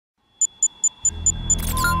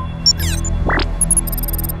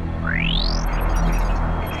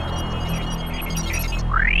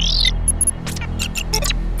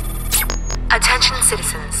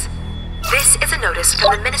notice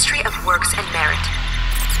from the Ministry of Works and Merit.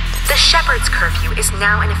 The Shepherd's Curfew is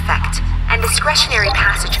now in effect, and discretionary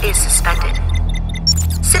passage is suspended.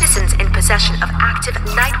 Citizens in possession of active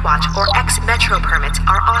Night Watch or ex-Metro permits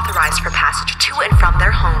are authorized for passage to and from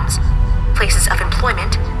their homes, places of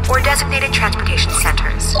employment, or designated transportation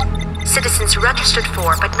centers. Citizens registered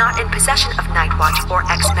for but not in possession of Night Watch or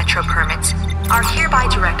ex-Metro permits are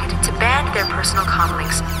hereby directed to band their personal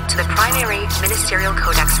comlinks to the primary ministerial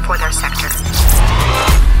codex for their sector.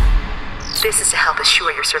 This is to help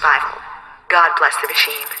assure your survival. God bless the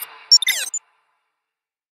regime.